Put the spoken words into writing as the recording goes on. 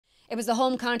It was the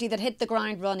home county that hit the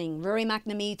ground running. Rory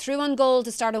McNamee threw on goal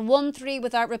to start a 1-3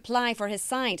 without reply for his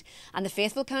side, and the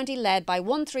faithful county led by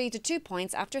 1-3 to 2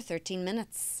 points after 13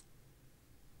 minutes.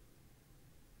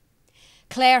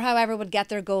 Clare, however, would get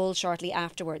their goal shortly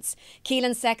afterwards.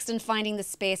 Keelan Sexton finding the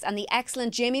space and the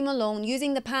excellent Jamie Malone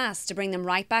using the pass to bring them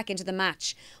right back into the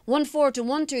match. 1-4 to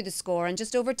 1-2 the score and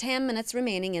just over 10 minutes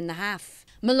remaining in the half.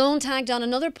 Malone tagged on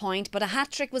another point, but a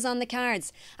hat-trick was on the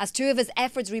cards as two of his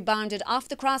efforts rebounded off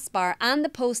the crossbar and the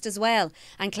post as well,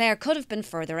 and Clare could have been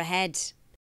further ahead.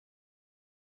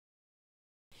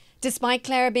 Despite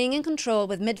Clare being in control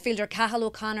with midfielder Cathal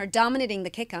O'Connor dominating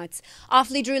the kickouts,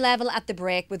 Offaly drew level at the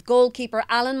break with goalkeeper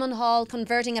Alan Munhall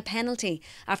converting a penalty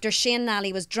after Shane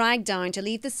Nally was dragged down to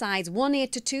leave the sides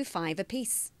 1-8 to 2-5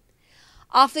 apiece.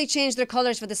 Offaly changed their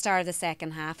colours for the start of the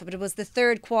second half, but it was the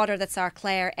third quarter that saw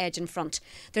Clare edge in front.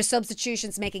 Their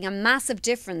substitutions making a massive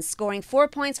difference, scoring 4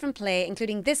 points from play,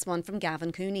 including this one from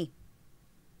Gavin Cooney.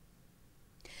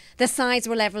 The sides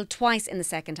were levelled twice in the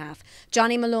second half,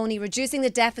 Johnny Maloney reducing the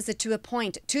deficit to a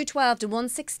point, 2-12 to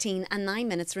 1-16 and 9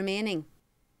 minutes remaining.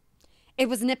 It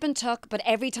was nip and tuck, but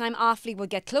every time Offaly would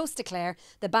get close to Clare,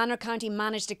 the Banner County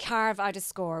managed to carve out a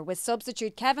score, with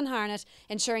substitute Kevin Harnett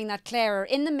ensuring that Clare are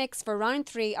in the mix for round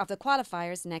 3 of the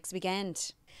qualifiers next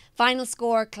weekend. Final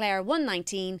score, Clare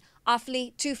 119,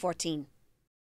 Offaly 214.